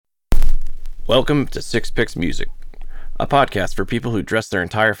Welcome to Six Picks Music, a podcast for people who dress their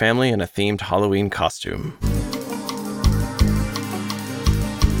entire family in a themed Halloween costume.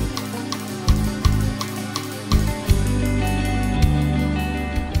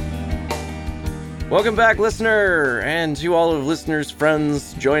 Welcome back, listener, and to all of listeners'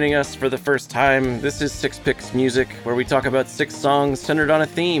 friends joining us for the first time. This is Six Picks Music, where we talk about 6 songs centered on a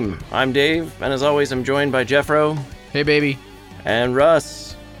theme. I'm Dave, and as always, I'm joined by Jeffro. Hey, baby. And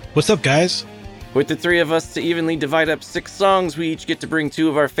Russ. What's up, guys? With the 3 of us to evenly divide up 6 songs, we each get to bring 2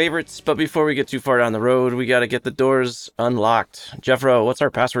 of our favorites, but before we get too far down the road, we gotta get the doors unlocked. Jeffro, what's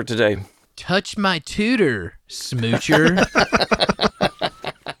our password today? Touch my tutor, smoocher.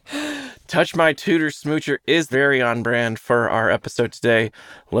 Touch My Tutor Smoocher is very on brand for our episode today.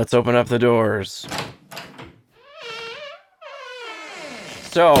 Let's open up the doors.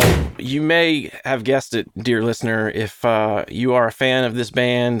 So, you may have guessed it, dear listener, if you are a fan of this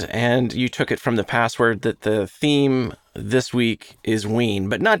band and you took it from the password that the theme this week is Ween.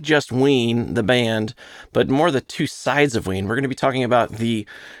 But not just Ween, the band, but more the 2 sides of Ween. We're going to be talking about the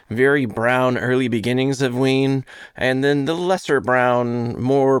very brown early beginnings of Ween and then the lesser brown,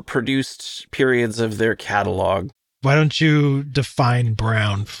 more produced periods of their catalog. Why don't you define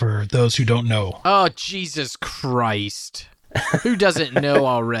brown for those who don't know? Oh, Jesus Christ. Who doesn't know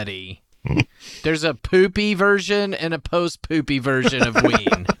already? There's a poopy version and a post-poopy version of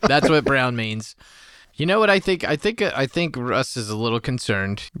Ween. That's what brown means. You know what I think? I think Russ is a little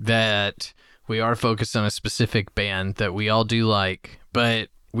concerned that we are focused on a specific band that we all do like, but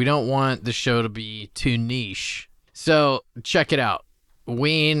we don't want the show to be too niche. So check it out.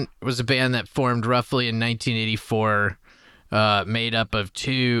 Ween was a band that formed roughly in 1984, made up of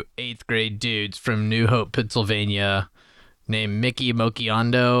 2 8th-grade dudes from New Hope, Pennsylvania, named Mickey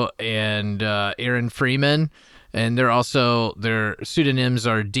Mokiondo and Aaron Freeman. And their pseudonyms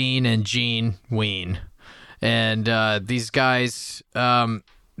are Dean and Gene Ween. And these guys,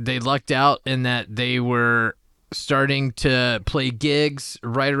 they lucked out in that they were starting to play gigs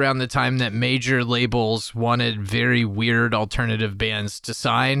right around the time that major labels wanted very weird alternative bands to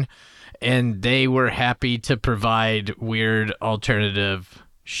sign. And they were happy to provide weird alternative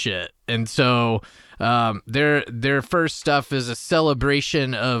shit. And so their first stuff is a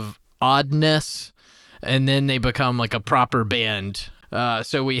celebration of oddness, and then they become like a proper band.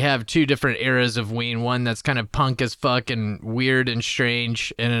 So we have 2 different eras of Ween. One that's kind of punk as fuck and weird and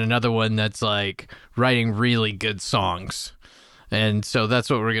strange, and another one that's like writing really good songs. And so that's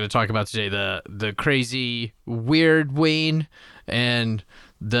what we're going to talk about today: the crazy, weird Ween and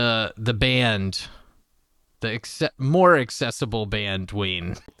the band. The more accessible band,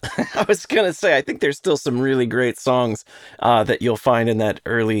 Ween. I was going to say, I think there's still some really great songs that you'll find in that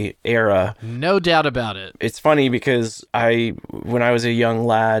early era. No doubt about it. It's funny because when I was a young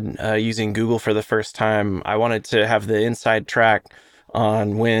lad using Google for the first time, I wanted to have the inside track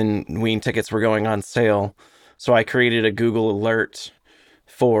on when Ween tickets were going on sale. So I created a Google alert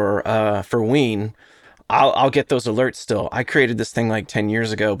for Ween. I'll get those alerts still. I created this thing like 10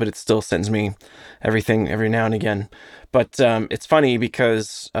 years ago, but it still sends me everything every now and again. But it's funny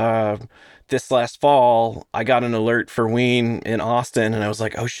because this last fall, I got an alert for Ween in Austin, and I was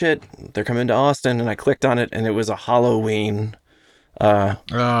like, oh shit, they're coming to Austin. And I clicked on it, and it was a Halloween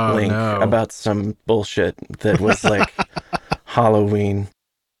link about some bullshit that was like Halloween.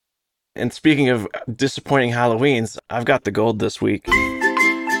 And speaking of disappointing Halloweens, I've got the gold this week.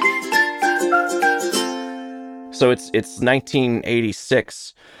 So it's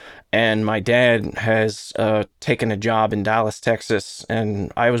 1986, and my dad has taken a job in Dallas, Texas,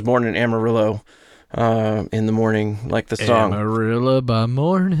 and I was born in Amarillo in the morning, like the song. Amarillo by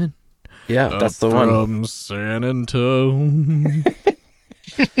morning. Yeah, that's the one. From San Antonio.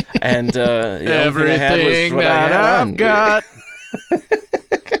 And everything that I've got.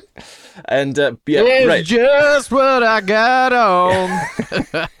 And it's right. just what I got on.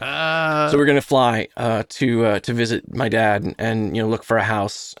 So we're gonna fly to visit my dad and look for a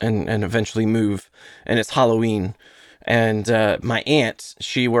house and eventually move. And it's Halloween. And my aunt,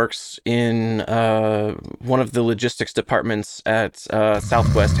 she works in one of the logistics departments at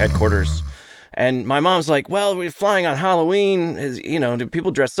Southwest headquarters. And my mom's like, well, we're flying on Halloween. Do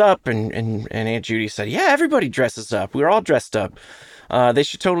people dress up? And Aunt Judy said, yeah, everybody dresses up. We're all dressed up. They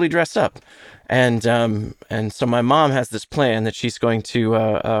should totally dress up. And so my mom has this plan that she's going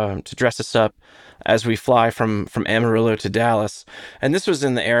to dress us up as we fly from Amarillo to Dallas. And this was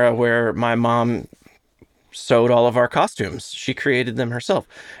in the era where my mom sewed all of our costumes. She created them herself.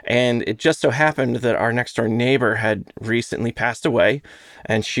 And it just so happened that our next door neighbor had recently passed away,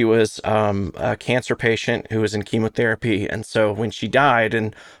 and she was a cancer patient who was in chemotherapy. And so when she died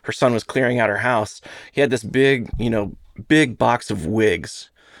and her son was clearing out her house, he had this big box of wigs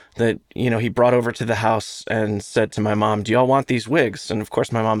that, he brought over to the house and said to my mom, "Do y'all want these wigs?" And of course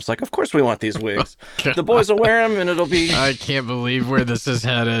my mom's like, "Of course we want these wigs. The boys will wear them and it'll be..." I can't believe where this is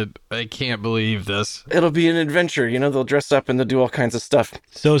headed. I can't believe this. "It'll be an adventure. They'll dress up and they'll do all kinds of stuff."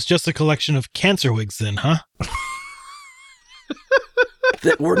 So it's just a collection of cancer wigs then, huh?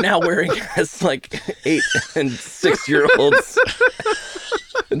 That we're now wearing as like 8 and 6-year-olds.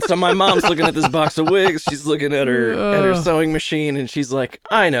 And so my mom's looking at this box of wigs. She's looking at her sewing machine, and she's like,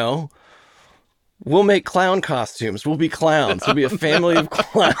 "I know. We'll make clown costumes. We'll be clowns. We'll be a family of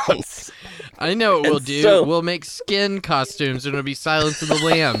clowns." I know what we'll do. So, we'll make skin costumes, and it'll be Silence of the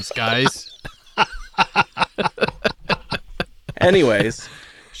Lambs, guys. Anyways,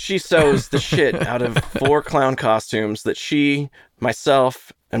 she sews the shit out of 4 clown costumes that she,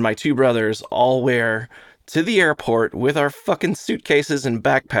 myself, and my 2 brothers all wear to the airport with our fucking suitcases and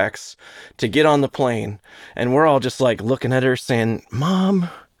backpacks to get on the plane. And we're all just like looking at her saying, "Mom,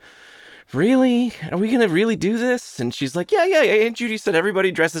 really? Are we going to really do this?" And she's like, yeah. Aunt Judy said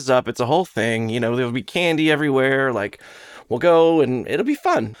everybody dresses up. It's a whole thing. There'll be candy everywhere. Like, we'll go and it'll be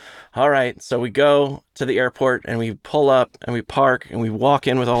fun. All right. So we go to the airport and we pull up and we park and we walk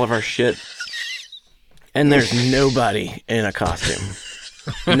in with all of our shit. And there's nobody in a costume.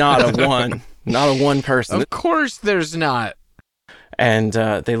 Not a one person. Of course there's not. And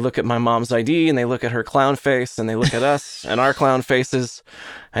they look at my mom's ID and they look at her clown face and they look at us and our clown faces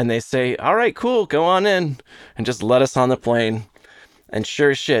and they say, "All right, cool, go on in," and just let us on the plane. And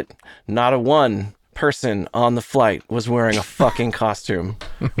sure as shit, not a one person on the flight was wearing a fucking costume.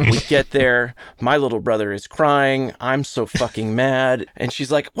 We get there, my little brother is crying, I'm so fucking mad, and she's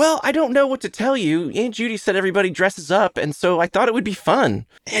like, "Well, I don't know what to tell you. Aunt Judy said everybody dresses up, and so I thought it would be fun."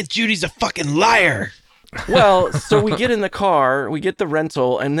 Aunt Judy's a fucking liar. Well, so we get in the car, we get the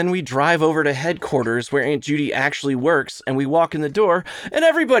rental, and then we drive over to headquarters where Aunt Judy actually works, and we walk in the door, and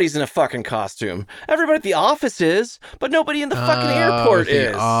everybody's in a fucking costume. Everybody at the office is, but nobody in the fucking airport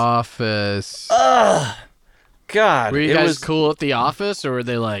is. The office. Ugh. God. Were you guys cool at the office, or were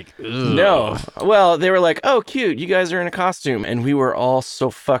they like, ugh? No. Well, they were like, "Oh, cute, you guys are in a costume." And we were all so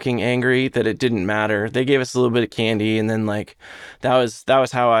fucking angry that it didn't matter. They gave us a little bit of candy, and then like that was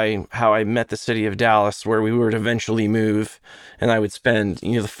how I met the city of Dallas, where we would eventually move, and I would spend,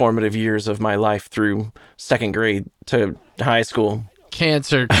 the formative years of my life through 2nd grade to high school.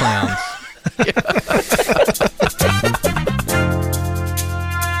 Cancer clowns.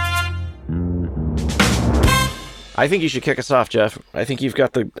 I think you should kick us off, Jeff. I think you've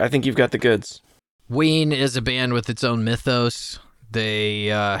got the goods. Ween is a band with its own mythos. They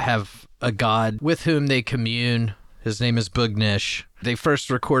have a god with whom they commune. His name is Bugnish. They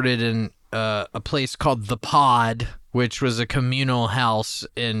first recorded in a place called The Pod, which was a communal house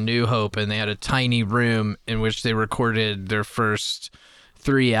in New Hope, and they had a tiny room in which they recorded their first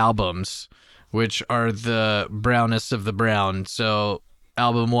 3 albums, which are the brownest of the brown. So,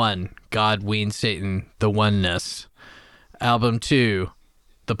 album 1, God, Ween, Satan, The Oneness. Album 2,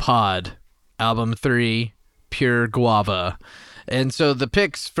 The Pod. Album 3, Pure Guava. And so the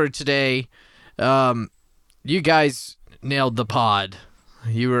picks for today, you guys nailed The Pod.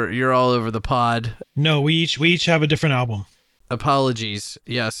 You're all over The Pod. No, we each have a different album. Apologies.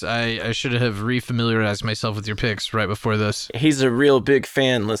 Yes, I should have refamiliarized myself with your picks right before this. He's a real big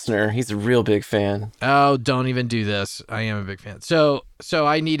fan, listener. He's a real big fan. Oh, don't even do this. I am a big fan. So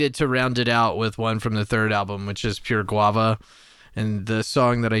I needed to round it out with one from the 3rd album, which is Pure Guava. And the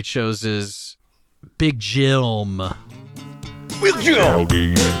song that I chose is Big Jilm. Big Jilm!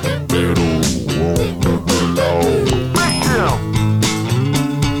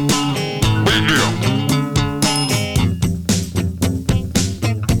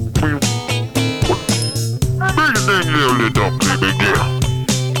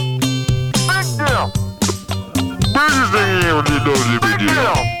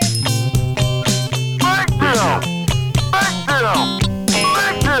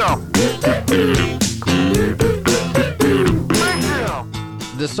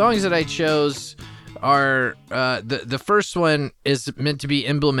 The songs that I chose are the first one is meant to be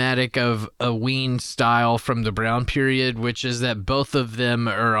emblematic of a Ween style from the Brown period, which is that both of them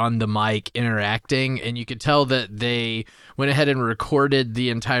are on the mic interacting, and you could tell that they went ahead and recorded the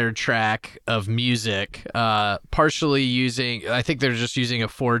entire track of music, partially using, I think they're just using a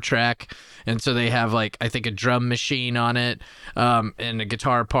 4-track, and so they have like, I think, a drum machine on it, and a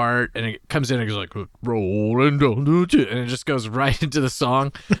guitar part, and it comes in and goes like, rolling down the and it just goes right into the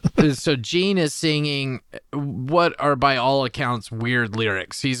song. So Gene is singing what are by all accounts weird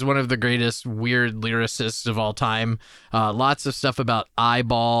lyrics. He's one of the greatest weird lyricists of all time. Lots of stuff about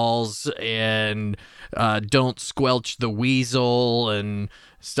eyeballs and don't squelch the weasel and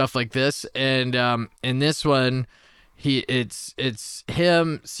stuff like this. And in this one, it's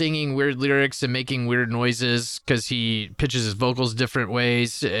him singing weird lyrics and making weird noises because he pitches his vocals different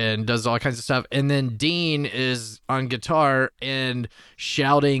ways and does all kinds of stuff. And then Dean is on guitar and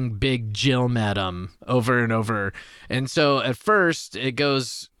shouting Big Jim at him over and over. And so at first it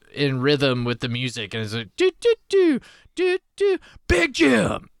goes in rhythm with the music and it's like do do do do do Big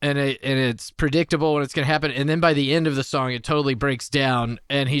Jim, and it's predictable when it's gonna happen. And then by the end of the song, it totally breaks down,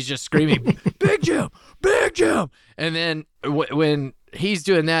 and he's just screaming Big Jim, Big Jim. And then when he's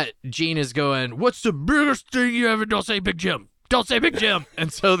doing that, Gene is going, "What's the biggest thing you ever? Don't say Big Jim. Don't say Big Jim."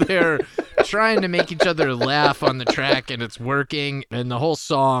 And so they're trying to make each other laugh on the track, and it's working. And the whole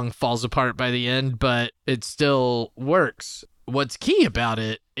song falls apart by the end, but it still works. What's key about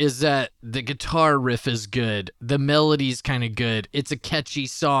it is that the guitar riff is good. The melody's kind of good. It's a catchy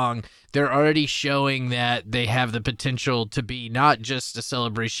song. They're already showing that they have the potential to be not just a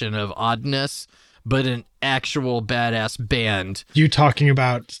celebration of oddness, but an actual badass band. You talking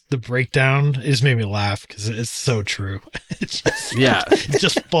about the breakdown just made me laugh because it's so true. It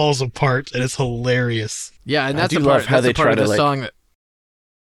just falls apart and it's hilarious. Yeah, and that's I the do part, love how that's they the part try of the to, like, song that...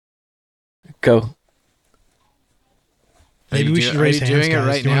 Go. Maybe we should raise hands, doing it guys.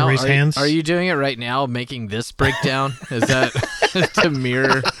 right Do you want now? to raise hands? Are you doing it right now, making this breakdown? Is that to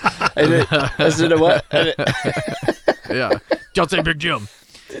mirror? Is it a what? Yeah. Don't say Big Jim.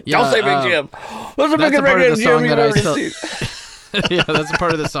 Don't say Big Jim. What's a That's big a part of the Jim song you've that I ever still... seen? Yeah, that's a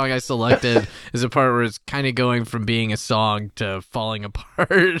part of the song I selected, is a part where it's kind of going from being a song to falling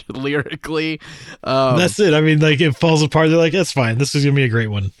apart lyrically. That's it. I mean, like, it falls apart. They're like, that's fine. This is going to be a great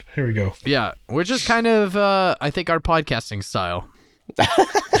one. Here we go. Yeah, which is kind of, I think, our podcasting style.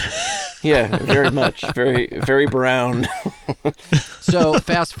 Yeah, very much. Very, very brown. So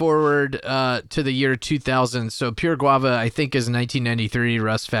fast forward to the year 2000. So Pure Guava, I think, is 1993.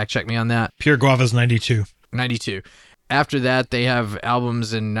 Russ, fact check me on that. Pure Guava's 92. 92. After that, they have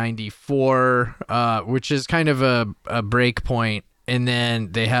albums in 94, which is kind of a break point. And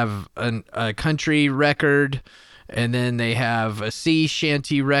then they have a country record, and then they have a sea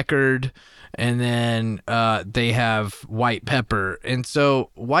shanty record, and then they have White Pepper. And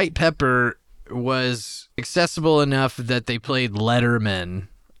so White Pepper was accessible enough that they played Letterman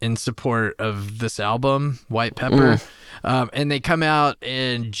in support of this album, White Pepper. And they come out,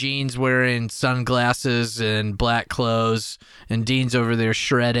 and Gene's wearing sunglasses and black clothes, and Dean's over there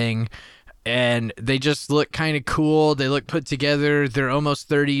shredding, and they just look kind of cool. They look put together. They're almost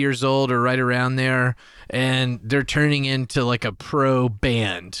 30 years old or right around there, and they're turning into like a pro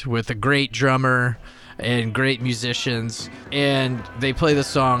band with a great drummer and great musicians, and they play the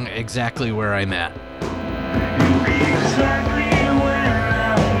song Exactly Where I'm At.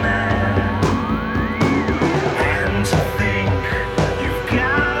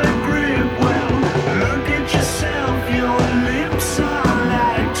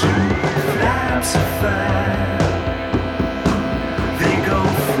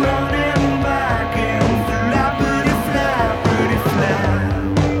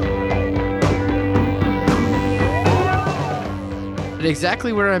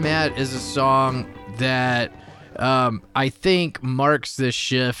 Exactly Where I'm At is a song that I think marks this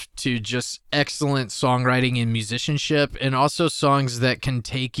shift to just excellent songwriting and musicianship, and also songs that can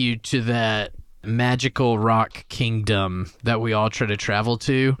take you to that magical rock kingdom that we all try to travel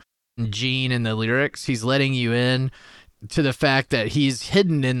to. Gene in the lyrics, he's letting you in to the fact that he's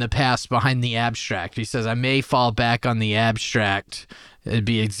hidden in the past behind the abstract. He says, I may fall back on the abstract. It'd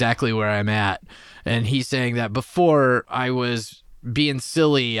be exactly where I'm at. And he's saying that before I was being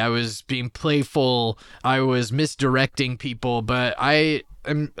silly, I was being playful, I was misdirecting people, but I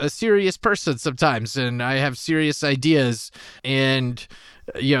am a serious person sometimes, and I have serious ideas, and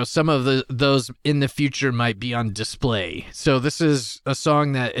some of those in the future might be on display. So this is a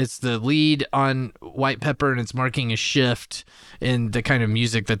song that it's the lead on White Pepper, and it's marking a shift in the kind of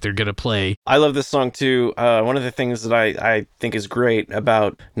music that they're gonna play. I love this song too. One of the things that I think is great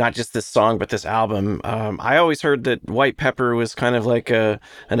about not just this song but this album, I always heard that White Pepper was kind of like an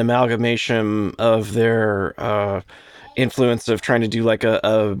amalgamation of their influence of trying to do like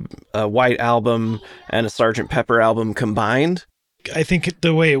a White album and a Sgt. Pepper album combined. I think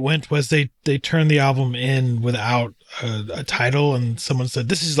the way it went was they turned the album in without a title, and someone said,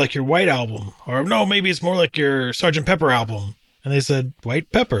 "This is like your White album," or "No, maybe it's more like your Sgt. Pepper album." And they said,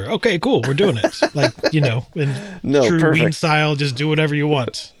 "White Pepper. Okay, cool. We're doing it." Like, in true Ween style, just do whatever you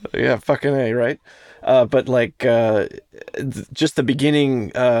want. Yeah, fucking A, right? But like, just the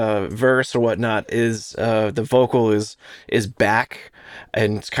beginning verse or whatnot is the vocal is back,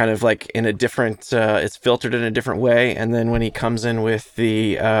 and it's kind of like in a different, it's filtered in a different way. And then when he comes in with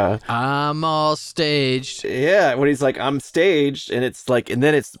the I'm all staged. Yeah, when he's like, I'm staged, and it's like, and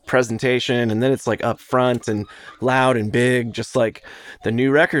then it's presentation, and then it's like up front and loud and big, just like the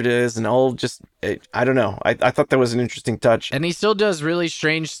new record is, and all just, I don't know. I thought that was an interesting touch. And he still does really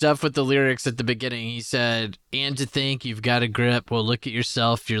strange stuff with the lyrics at the beginning. He said, "And to think you've got a grip. Well, look at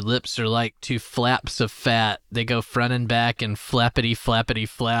yourself. Your lips are like two flaps of fat. They go front and back and flappity, flappity,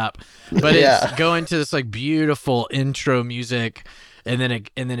 flap." But it's going to this like beautiful intro music, and then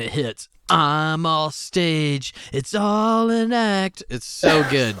it hits. I'm all stage. It's all an act. It's so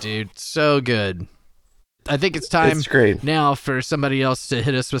good, dude. So good. I think it's time now for somebody else to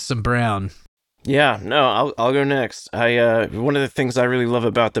hit us with some Brown. Yeah, no, I'll go next. One of the things I really love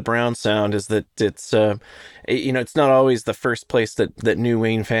about the Brown sound is that it's it's not always the first place that new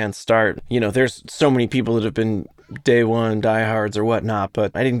Ween fans start. There's so many people that have been day one diehards or whatnot,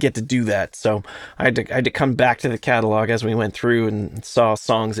 but I didn't get to do that. So I had to come back to the catalog as we went through and saw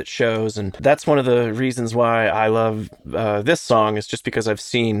songs at shows, and that's one of the reasons why I love this song, is just because I've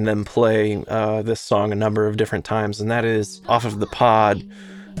seen them play this song a number of different times, and that is off of the pod.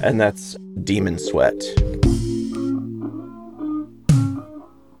 And that's Demon Sweat.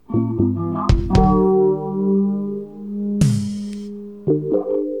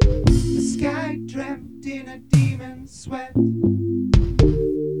 The sky dreamt in a demon sweat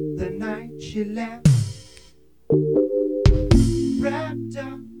the night she left, wrapped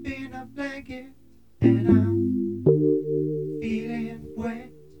up in a blanket, and I'm feeling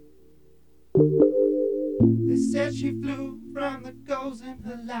wet. They said she flew from the goals in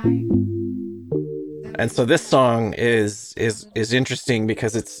her life. And so this song is interesting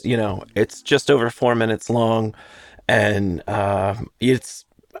because it's just over 4 minutes long, and it's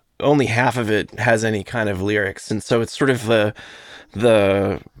only half of it has any kind of lyrics, and so it's sort of the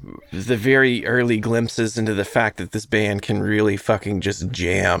very early glimpses into the fact that this band can really fucking just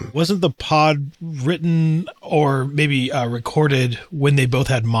jam. Wasn't the pod written or maybe recorded when they both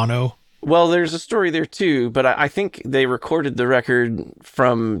had mono? Well, there's a story there too, but I think they recorded the record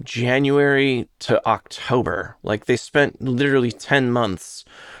from January to October. Like, they spent literally 10 months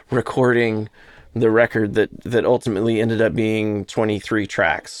recording the record that ultimately ended up being 23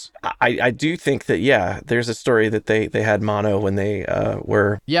 tracks. I do think that, yeah, there's a story that they had mono when they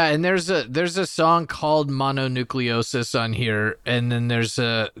were... Yeah, and there's a song called Mononucleosis on here, and then there's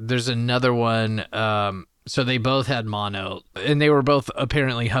another one... So they both had mono, and they were both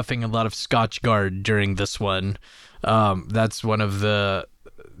apparently huffing a lot of Scotch Guard during this one. That's one of the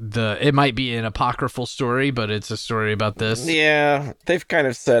it might be an apocryphal story, but it's a story about this. Yeah, they've kind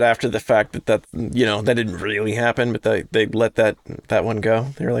of said after the fact that didn't really happen, but they let that one go.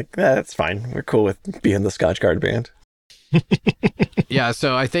 They were like, that's fine. We're cool with being the Scotch Guard band. Yeah,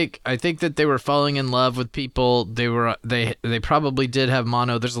 so I think that they were falling in love with people. They probably did have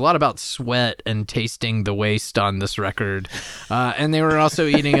mono. There's a lot about sweat and tasting the waste on this record, and they were also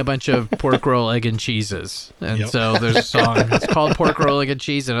eating a bunch of pork roll, egg, and cheeses. And so there's a song that's called Pork Roll, Egg, and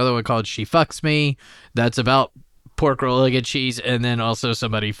Cheese. Another one called She Fucks Me. That's about pork roll, egg, and cheese, and then also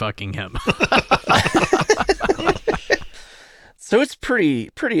somebody fucking him. So it's pretty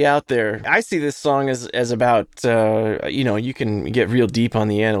out there. I see this song as about, you can get real deep on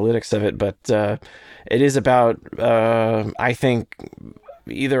the analytics of it, but it is about, I think,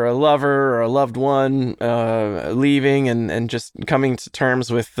 either a lover or a loved one leaving and just coming to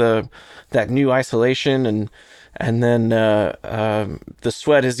terms with that new isolation, and then the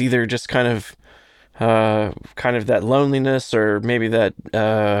sweat is either just kind of that loneliness, or maybe that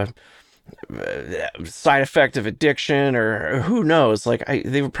side effect of addiction or who knows. Like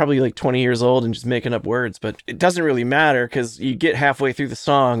they were probably like 20 years old and just making up words, but it doesn't really matter because you get halfway through the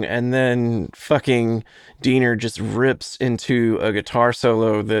song and then fucking Diener just rips into a guitar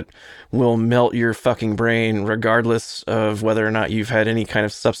solo that will melt your fucking brain regardless of whether or not you've had any kind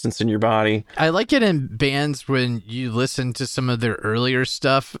of substance in your body. I like it in bands when you listen to some of their earlier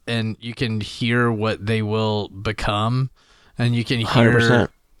stuff and you can hear what they will become, and you can hear 100%.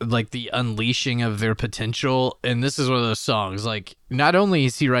 like the unleashing of their potential. And this is one of those songs, like, not only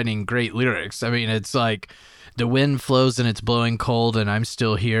is he writing great lyrics, I mean, it's like, the wind flows and it's blowing cold and I'm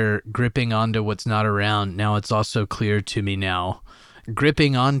still here, gripping onto what's not around. Now it's also clear to me now.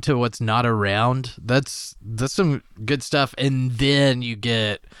 Gripping onto what's not around, that's some good stuff. And then you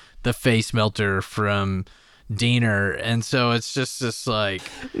get the face melter from Diener, and so it's just this like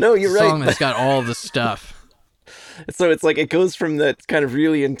No, you're song right. that's got all the stuff. So it's like it goes from that kind of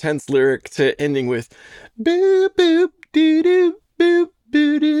really intense lyric to ending with boop boop doo doo boop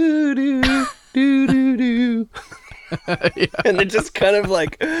doo doo doo doo doo doo. And they're just kind of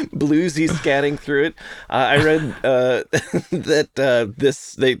like bluesy scatting through it. I read that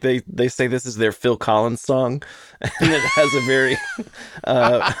this they say this is their Phil Collins song, and it has a very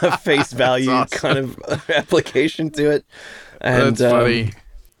face value awesome. kind of application to it. And, That's funny.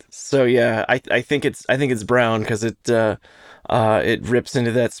 So yeah, I think it's Brown because it rips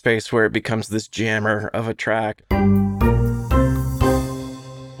into that space where it becomes this jammer of a track.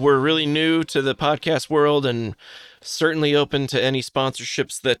 We're really new to the podcast world and certainly open to any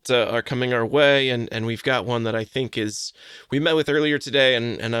sponsorships that are coming our way. And we've got one that I think we met with earlier today,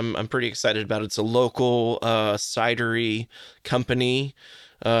 and I'm pretty excited about it. It's a local cidery company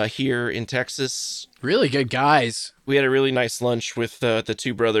here in Texas. Really good guys. We had a really nice lunch with the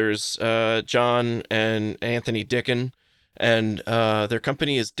two brothers, John and Anthony Dickin, and their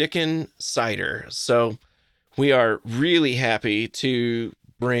company is Dickin Cider. So we are really happy to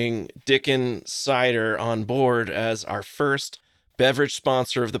bring Dickin Cider on board as our first beverage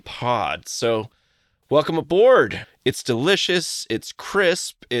sponsor of the pod. So welcome aboard. It's delicious. It's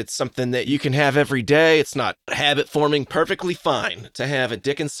crisp. It's something that you can have every day. It's not habit forming, perfectly fine to have a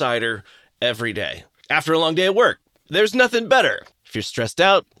Dickin Cider every day. After a long day at work, there's nothing better. If you're stressed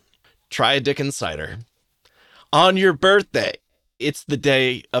out, try a Dickin Cider. On your birthday, it's the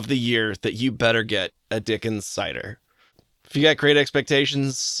day of the year that you better get a Dickin Cider. If you got great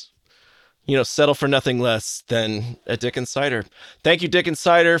expectations, settle for nothing less than a Dickin Cider. Thank you, Dickin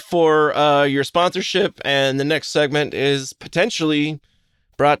Cider, for your sponsorship. And the next segment is potentially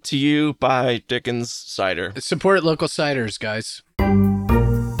brought to you by Dickin Cider. Support local ciders, guys.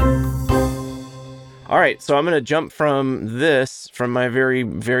 All right, so I'm going to jump from my very,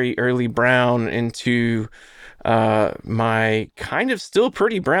 very early brown into my kind of still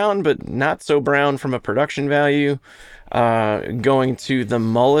pretty brown, but not so brown from a production value, going to the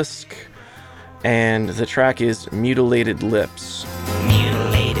Mollusk, and the track is Mutilated Lips.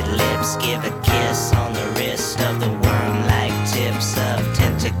 Mutilated lips give a kiss on the wrist of the worm-like tips of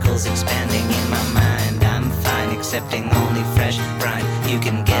tentacles expanding in my mind. I'm fine accepting only fresh brine. You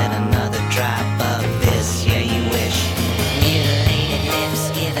can get another drop of this, yeah you wish. Mutilated lips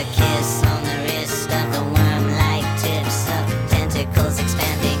give a kiss on the wrist of the worm-like tips of tentacles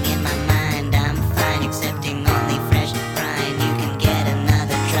expanding in my mind. I'm fine accepting only fresh brine. You can get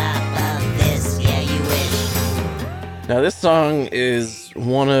another drop of this, yeah you wish. Now, this song is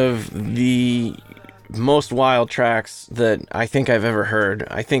one of the most wild tracks that I think I've ever heard.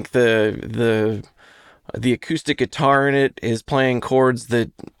 I think the acoustic guitar in it is playing chords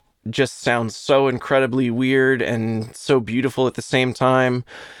that just sound so incredibly weird and so beautiful at the same time.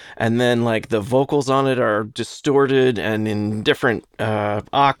 And then like the vocals on it are distorted and in different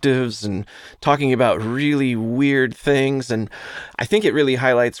octaves and talking about really weird things. And I think it really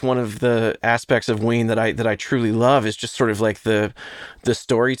highlights one of the aspects of Ween that I truly love is just sort of like the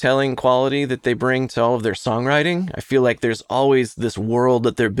storytelling quality that they bring to all of their songwriting. I feel like there's always this world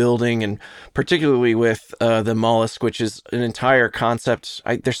that they're building, and particularly with the Mollusk, which is an entire concept.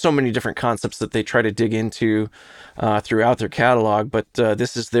 There's so many different concepts that they try to dig into throughout their catalog, but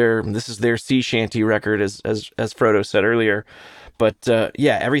this is their sea shanty record, as Frodo said earlier. But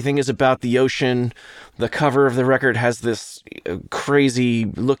yeah, everything is about the ocean. The cover of the record has this crazy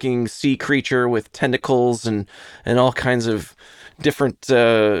looking sea creature with tentacles and all kinds of different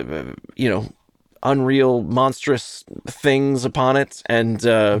unreal monstrous things upon it. And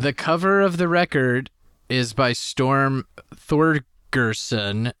the cover of the record is by Storm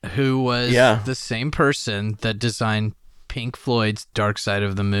Thorgerson, who was the same person that designed Pink Floyd's Dark Side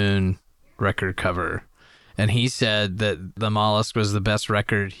of the Moon record cover. and he said that The Mollusk was the best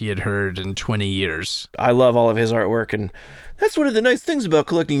record he had heard in 20 years. I love all of his artwork, and that's one of the nice things about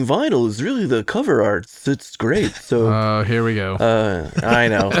collecting vinyl is really the cover art. It's great. So, Oh, here we go. I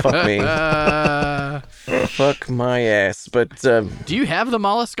know. Fuck me. Fuck my ass. But Do you have The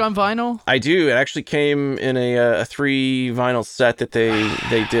Mollusk on vinyl? I do. It actually came in a 3 vinyl set that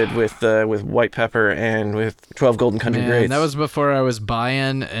they did with White Pepper and with 12 Golden Country Man, Greats. that was before I was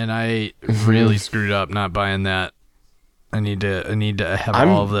buying, and I really screwed up not buying that. I need to have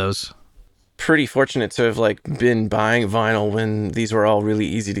all of those. Pretty fortunate to have like been buying vinyl when these were all really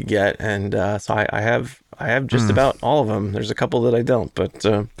easy to get, and so I have just about all of them. There's a couple that I don't, but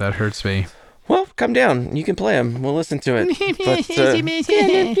That hurts me. well, come down. You can play them. We'll listen to it. But,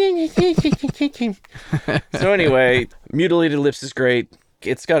 so anyway, Mutilated Lips is great.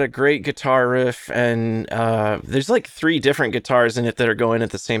 It's got a great guitar riff, and there's like 3 different guitars in it that are going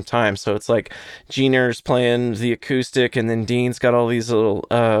at the same time. So it's like Jeaner's playing the acoustic, and then Dean's got all these little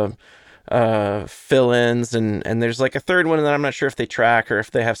fill-ins, and there's like a third one that I'm not sure if they track or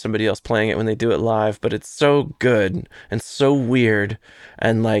if they have somebody else playing it when they do it live, but it's so good and so weird,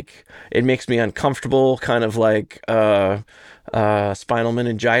 and like it makes me uncomfortable, kind of like spinal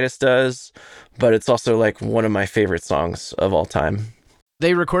meningitis does, but it's also like one of my favorite songs of all time.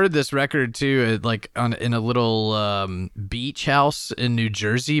 They recorded this record too, in a little beach house in New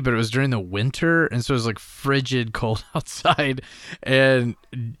Jersey, but it was during the winter, and so it was like frigid cold outside. And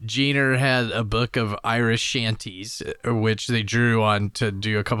Jeaner had a book of Irish shanties, which they drew on to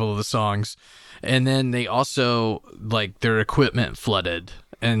do a couple of the songs, and then they also like their equipment flooded.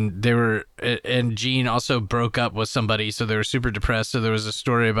 And Gene also broke up with somebody, so they were super depressed. So there was a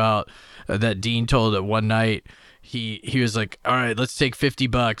story about that Dean told that one night he was like, all right, let's take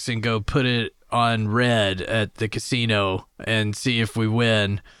 $50 and go put it on red at the casino and see if we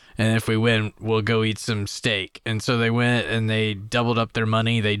win. And if we win, we'll go eat some steak. And so they went and they doubled up their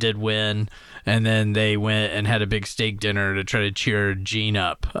money. They did win. And then they went and had a big steak dinner to try to cheer Gene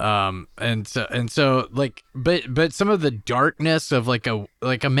up. And so like, but some of the darkness of like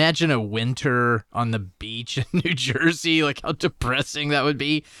imagine a winter on the beach in New Jersey, like how depressing that would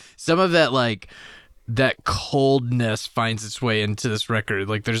be. Some of that, like, that coldness finds its way into this record.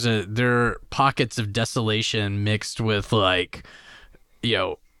 Like there are pockets of desolation mixed with like,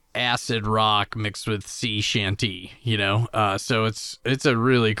 acid rock mixed with sea shanty, so it's a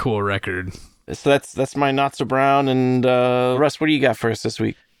really cool record. So that's my Not So Brown. And Russ, what do you got for us this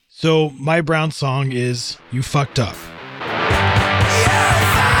week? So my Brown song is You Fucked Up.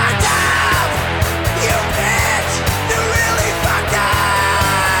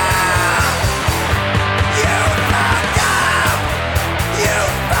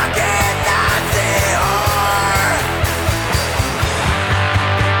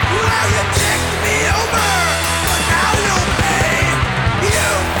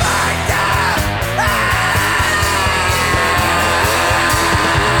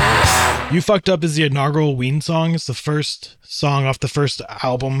 You Fucked Up is the inaugural Ween song. It's the first song off the first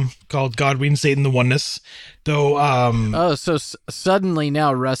album called God, Ween, Satan, the Oneness. Though, so suddenly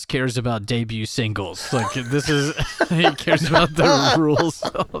now Russ cares about debut singles. Like this is, he cares about the rules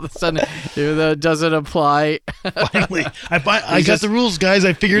all of a sudden, even though it doesn't apply. Finally, I got the rules, guys.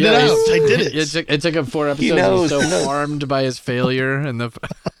 I figured it out. I did it. It took him 4 episodes. He's so harmed by his failure, and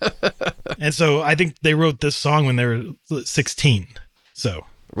so I think they wrote this song when they were 16. So.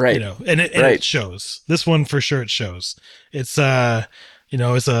 Right. And it shows. This one for sure it shows. It's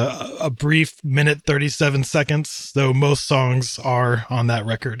it's a brief 1:37, though most songs are on that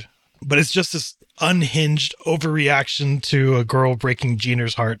record. But it's just this unhinged overreaction to a girl breaking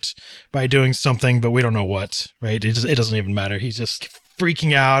Jeaner's heart by doing something, but we don't know what, right? It doesn't even matter. He's just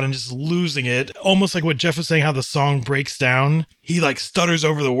freaking out and just losing it. Almost like what Jeff was saying, how the song breaks down. He like stutters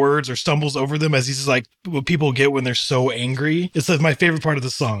over the words or stumbles over them as he's like what people get when they're so angry. It's like my favorite part of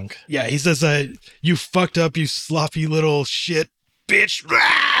the song. Yeah, he says, you fucked up, you sloppy little shit, bitch,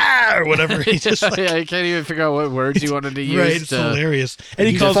 or whatever. He just like, I can't even figure out what words he wanted to use. Right, it's hilarious. And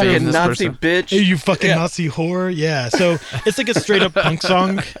he calls her her a Nazi bitch. Hey, you fucking Nazi whore. Yeah, so it's like a straight up punk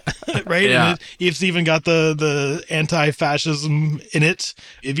song, right? Yeah. And it's even got the anti-fascism in it.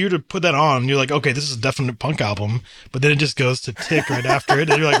 If you were to put that on, you're like, okay, this is a definite punk album. But then it just goes to Tick right after it,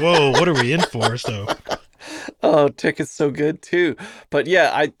 and you're like, whoa, what are we in for? So Oh, Tick is so good too. But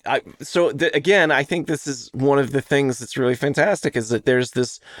yeah, again, I think this is one of the things that's really fantastic is that there's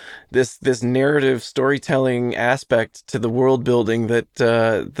this narrative storytelling aspect to the world building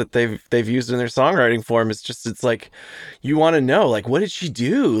that they've used in their songwriting form. It's like you want to know, like, what did she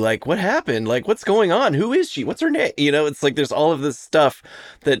do? Like, what happened? Like, what's going on? Who is she? What's her name? It's like there's all of this stuff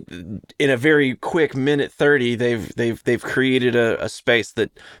that in a very quick minute 30 they've created a space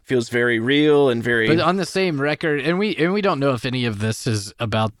that feels very real and very. But on the same record, and we don't know if any of this is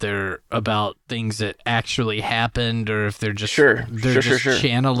about things that actually happened or if they're just Sure.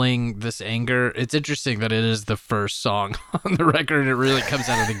 channeling this anger. It's interesting that it is the first song on the record. It really comes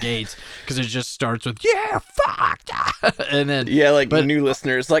out of the gates because it just starts with "yeah, fuck," and then the new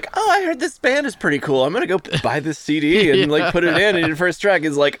listeners like, oh, I heard this band is pretty cool. I'm gonna go buy this CD and like put it in. And the first track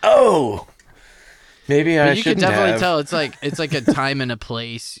is like, oh. Maybe I you shouldn't can definitely have. tell it's like a time and a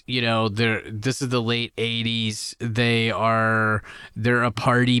place. This is the late '80s. They're a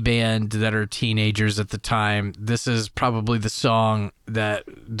party band that are teenagers at the time. This is probably the song that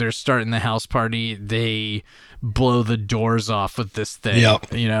they're starting the house party. They blow the doors off with this thing.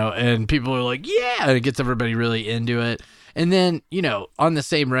 Yep. And people are like, yeah, and it gets everybody really into it. And then, on the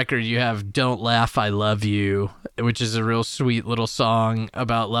same record, you have Don't Laugh, I Love You, which is a real sweet little song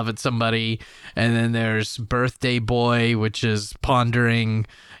about loving somebody. And then there's Birthday Boy, which is pondering,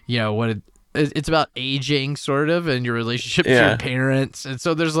 it's about aging, sort of, and your relationship to your parents. And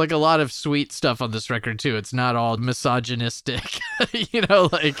so there's like a lot of sweet stuff on this record, too. It's not all misogynistic,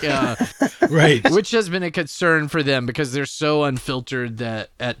 Right. Which has been a concern for them because they're so unfiltered that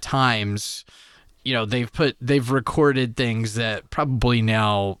at times... they've recorded things that probably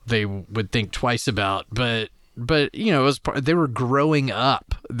now they would think twice about, but they were growing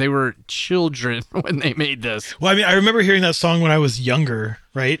up. They were children when they made this. Well, I mean, I remember hearing that song when I was younger,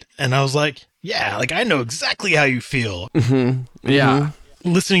 right? And I was like, yeah, like I know exactly how you feel. Mm-hmm. Yeah.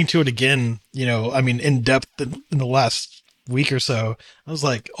 Listening to it again, in depth in the last week or so, I was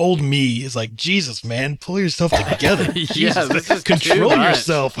like, old me is like, Jesus, man, pull yourself together. Yeah, this is control too much.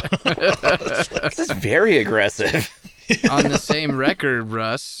 yourself. This is very aggressive. On the same record,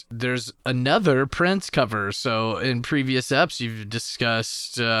 Russ, there's another Prince cover. So in previous eps, you've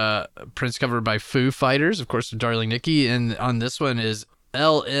discussed Prince cover by Foo Fighters, of course, with Darling Nikki, and on this one is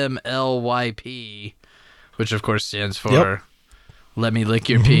LMLYP, which of course stands for Let Me Lick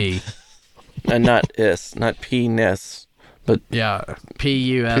Your Pee. And not penis. But yeah,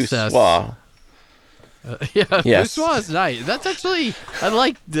 PUSS. Poussoir. Yes. Poussoir is nice. That's actually, I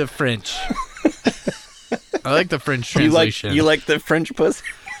like the French. I like the French translation. You like the French pussy?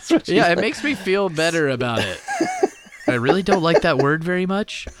 Yeah, it makes me feel better about it. I really don't like that word very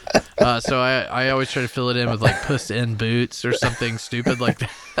much. So I always try to fill it in with like puss in boots or something stupid like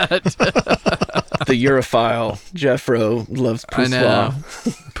that. The Europhile Jeffro loves poussoir. I know.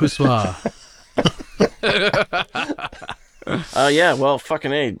 Poussoir. Yeah, well,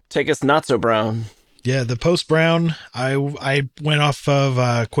 fucking A. Take us not so brown. Yeah, the post Brown, I went off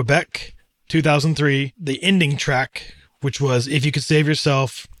of Quebec, 2003, the ending track, which was If You Could Save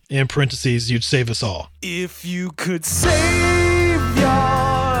Yourself, in parentheses, you'd save us all. If you could save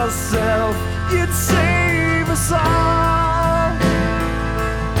yourself, you'd save us all.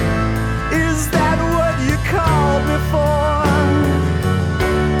 Is that what you called me for?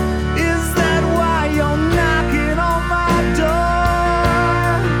 Is that why you're knocking on my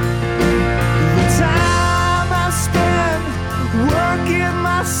door? The time I spent working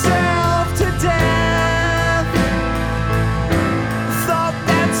myself to death, thought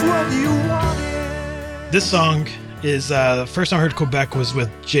that's what you wanted. This song is, the first time I heard Quebec was with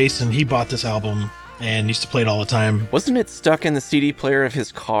Jason. He bought this album and used to play it all the time. Wasn't it stuck in the CD player of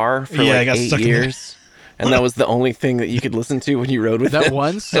his car for Yeah, it like got 8 stuck in years? And that was the only thing that you could listen to when you rode with That him?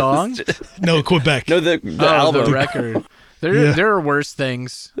 one song? No, Quebec. No, the album. The record. There are worse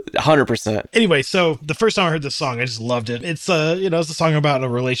things. 100%. Anyway, so the first time I heard this song, I just loved it. It's it's a song about a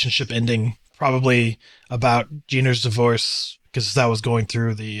relationship ending, probably about Gina's divorce, because that was going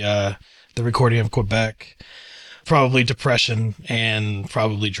through the recording of Quebec. Probably depression and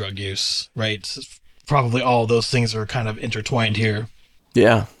probably drug use, right? Probably all those things are kind of intertwined here.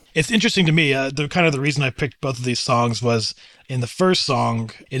 Yeah. It's interesting to me. The reason I picked both of these songs was in the first song,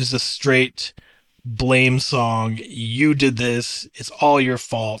 it is a straight blame song. You did this. It's all your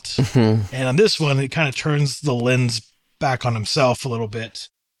fault. And on this one, it kind of turns the lens back on himself a little bit.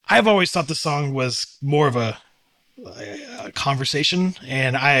 I've always thought the song was more of a conversation,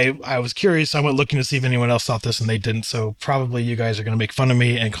 and I was curious. I went looking to see if anyone else thought this, and they didn't. So probably you guys are going to make fun of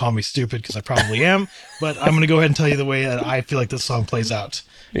me and call me stupid, because I probably am. But I'm going to go ahead and tell you the way that I feel like this song plays out.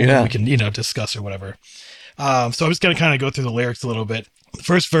 Yeah. We can, discuss or whatever. So I'm just going to kind of go through the lyrics a little bit. The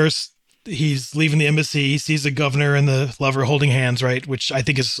first verse, he's leaving the embassy. He sees the governor and the lover holding hands, right? Which I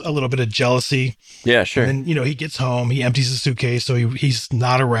think is a little bit of jealousy. Yeah, sure. And then, he gets home. He empties his suitcase, so he's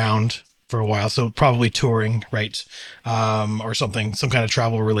not around for a while. So probably touring, right? Or something, some kind of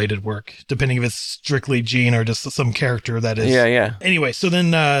travel-related work, depending if it's strictly Gene or just some character that is. Yeah. Anyway, so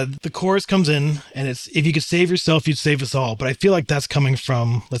then the chorus comes in, and it's, if you could save yourself, you'd save us all. But I feel like that's coming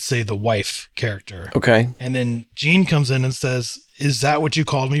from, let's say, the wife character. Okay. And then Gene comes in and says, is that what you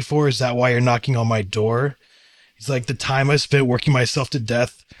called me for? Is that why you're knocking on my door? He's like, the time I spent working myself to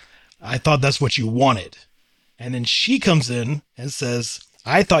death, I thought that's what you wanted. And then she comes in and says,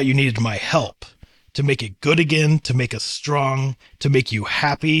 I thought you needed my help to make it good again, to make us strong, to make you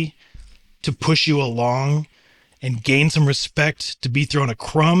happy, to push you along and gain some respect, to be thrown a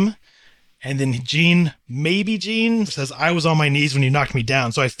crumb. And then Gene says, I was on my knees when you knocked me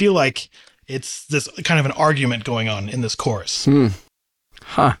down. So I feel like it's this kind of an argument going on in this chorus.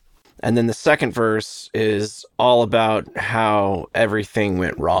 Huh. And then the second verse is all about how everything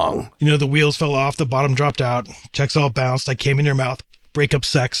went wrong. The wheels fell off, the bottom dropped out, checks all bounced, I came in your mouth, breakup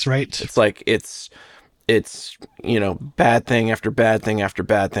sex, right? It's like it's bad thing after bad thing after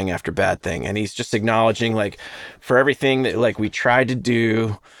bad thing after bad thing. And he's just acknowledging, like, for everything that, like, we tried to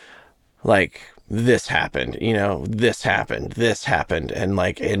do, like, this happened, this happened,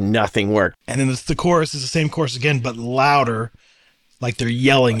 and nothing worked. And then the chorus is the same chorus again, but louder, like they're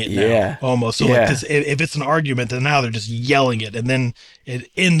yelling it now, Yeah. almost. So like, 'cause if it's an argument, then now they're just yelling it, and then it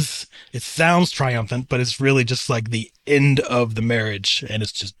ends. It sounds triumphant, but it's really just like the end of the marriage, and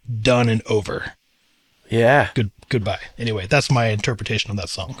it's just done and over. Yeah. Goodbye. Anyway, that's my interpretation of that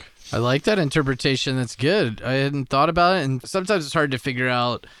song. I like that interpretation. That's good. I hadn't thought about it, and sometimes it's hard to figure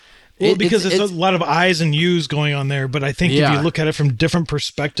out. Well, because it's a lot of I's and U's going on there, but I think if you look at it from different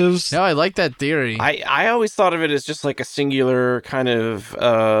perspectives. No, I like that theory. I always thought of it as just like a singular kind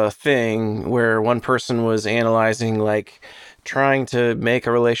of thing where one person was analyzing, like, trying to make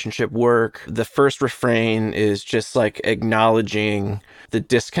a relationship work. The first refrain is just like acknowledging the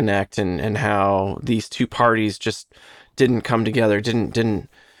disconnect and how these two parties just didn't come together, didn't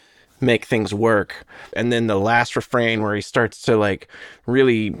make things work. And then the last refrain where he starts to, like,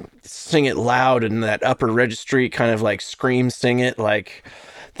 really sing it loud in that upper registry, kind of like scream sing it, like,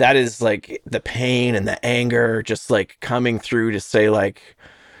 that is like the pain and the anger just like coming through to say, like,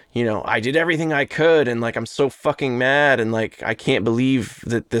 I did everything I could, and, like, I'm so fucking mad, and, like, I can't believe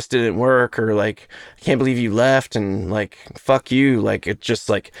that this didn't work, or, like, I can't believe you left, and, like, fuck you. Like, it just,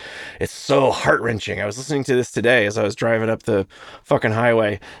 like, it's so heart-wrenching. I was listening to this today as I was driving up the fucking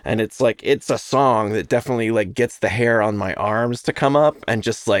highway, and it's, like, it's a song that definitely, like, gets the hair on my arms to come up, and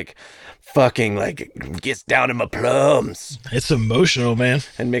just, like, fucking, like, gets down to my plums. It's emotional, man.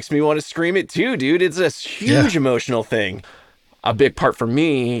 And makes me want to scream it, too, dude. It's a huge emotional thing. A big part for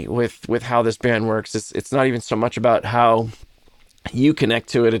me with how this band works is it's not even so much about how you connect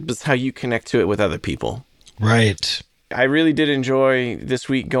to it, it's how you connect to it with other people. Right. I really did enjoy this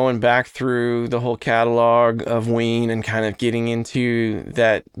week going back through the whole catalog of Ween and kind of getting into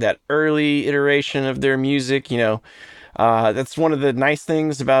that early iteration of their music. That's one of the nice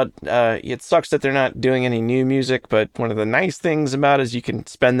things about it. Sucks that they're not doing any new music, but one of the nice things about it is you can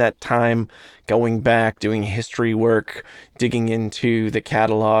spend that time going back, doing history work, digging into the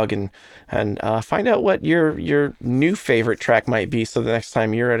catalog, and find out what your new favorite track might be. So the next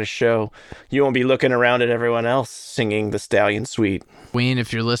time you're at a show, you won't be looking around at everyone else singing the Stallion Suite. Ween,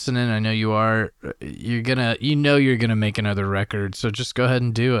 if you're listening, I know you are. You're gonna make another record. So just go ahead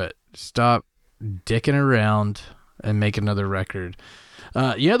and do it. Stop dicking around and make another record.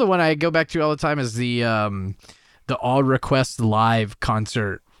 The one I go back to all the time is the All Request Live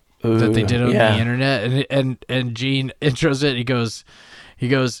concert that they did on the internet, and Gene intros it. He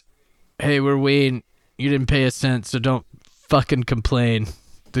goes, "Hey, we're Ween. You didn't pay a cent, so don't fucking complain.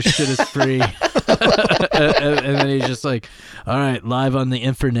 This shit is free." and then he's just like, "All right, live on the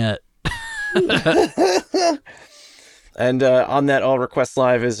internet." And on that All Request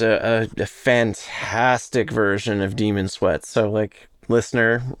Live is a fantastic version of Demon Sweat. So, like,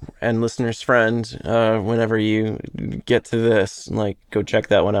 listener and listener's friend, whenever you get to this, like, go check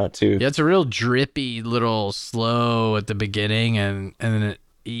that one out too. Yeah, it's a real drippy little slow at the beginning, and then it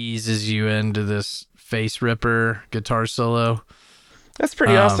eases you into this face ripper guitar solo. That's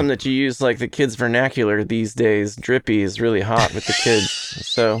pretty awesome that you use, like, the kids' vernacular these days. Drippy is really hot with the kids.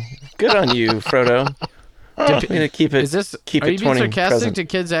 So good on you, Frodo. I'm gonna keep it. Keep are it you being 20 sarcastic? present. Do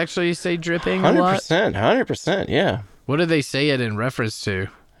kids actually say dripping a lot? 100%, yeah. What do they say it in reference to?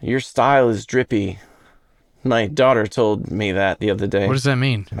 Your style is drippy. My daughter told me that the other day. What does that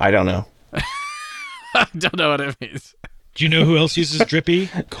mean? I don't know. I don't know what it means. Do you know who else uses drippy?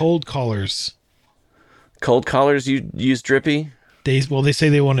 Cold callers. Cold callers use drippy? They say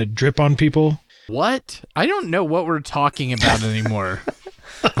they want to drip on people. What? I don't know what we're talking about anymore.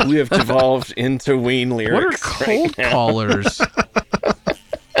 We have devolved into Ween What are lyrics. cold callers?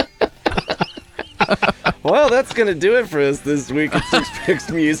 Well, that's going to do it for us this week at Six Picks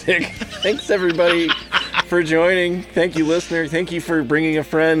Music. Thanks, everybody, for joining. Thank you, listener. Thank you for bringing a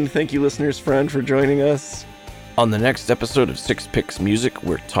friend. Thank you, listener's friend, for joining us. On the next episode of Six Picks Music,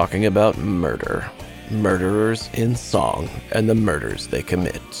 we're talking about murder. Murderers in song and the murders they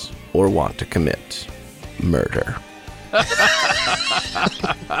commit or want to commit. Murder.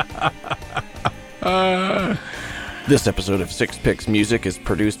 This episode of Six Picks Music is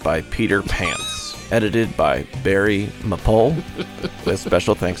produced by Peter Pants, edited by Barry Mapole, with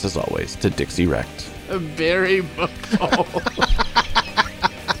special thanks as always to Dixie Wrecked. Very buckle.